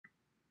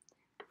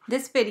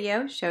This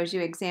video shows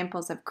you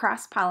examples of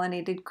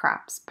cross-pollinated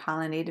crops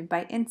pollinated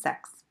by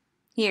insects.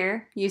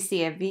 Here you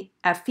see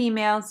a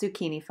female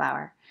zucchini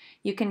flower.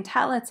 You can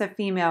tell it's a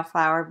female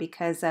flower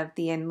because of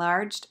the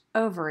enlarged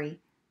ovary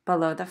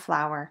below the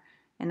flower,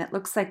 and it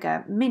looks like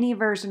a mini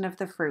version of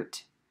the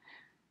fruit.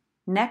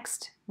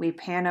 Next, we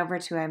pan over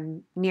to a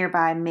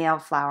nearby male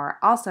flower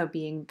also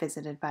being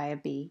visited by a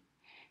bee.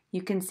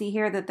 You can see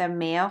here that the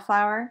male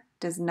flower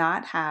does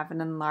not have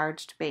an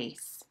enlarged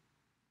base,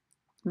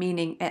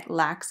 meaning it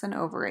lacks an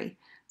ovary.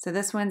 So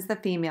this one's the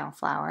female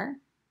flower,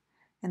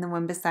 and the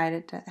one beside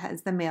it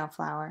has the male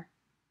flower.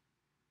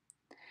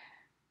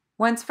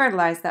 Once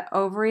fertilized, the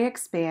ovary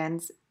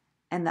expands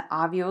and the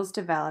ovules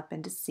develop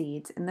into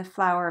seeds, and the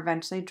flower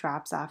eventually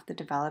drops off the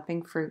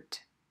developing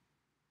fruit.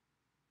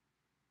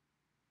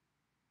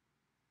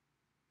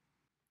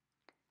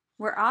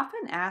 We're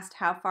often asked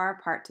how far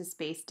apart to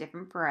space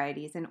different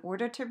varieties in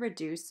order to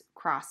reduce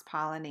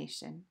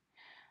cross-pollination.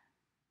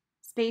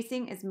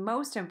 Spacing is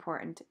most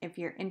important if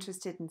you're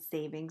interested in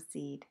saving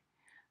seed.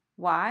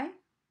 Why?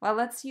 Well,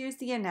 let's use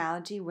the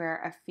analogy where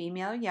a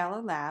female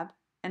yellow lab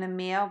and a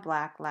male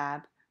black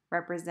lab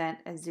represent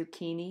a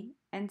zucchini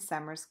and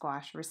summer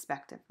squash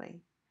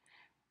respectively.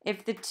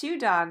 If the two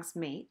dogs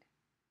mate,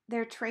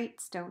 their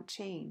traits don't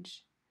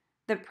change.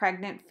 The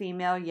pregnant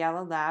female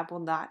yellow lab will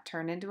not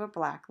turn into a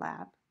black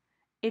lab.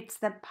 It's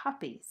the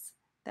puppies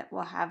that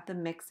will have the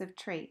mix of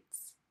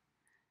traits.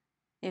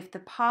 If the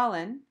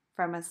pollen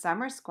from a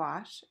summer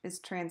squash is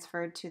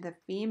transferred to the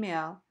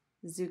female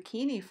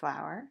zucchini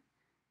flower,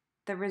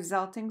 the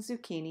resulting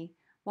zucchini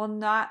will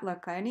not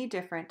look any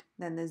different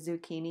than the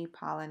zucchini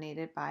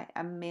pollinated by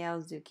a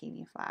male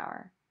zucchini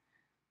flower.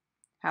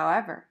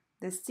 However,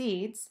 the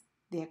seeds,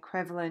 the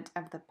equivalent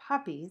of the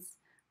puppies,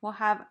 will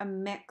have a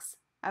mix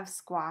of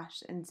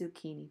squash and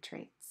zucchini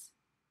traits.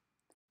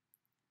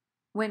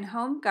 When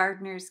home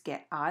gardeners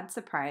get odd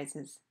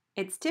surprises,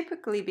 it's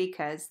typically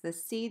because the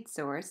seed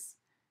source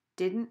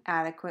didn't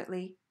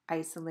adequately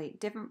isolate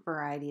different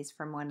varieties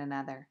from one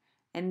another,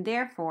 and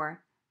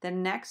therefore the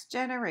next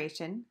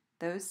generation,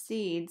 those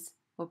seeds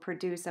will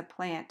produce a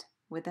plant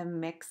with a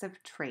mix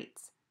of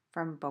traits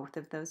from both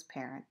of those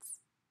parents.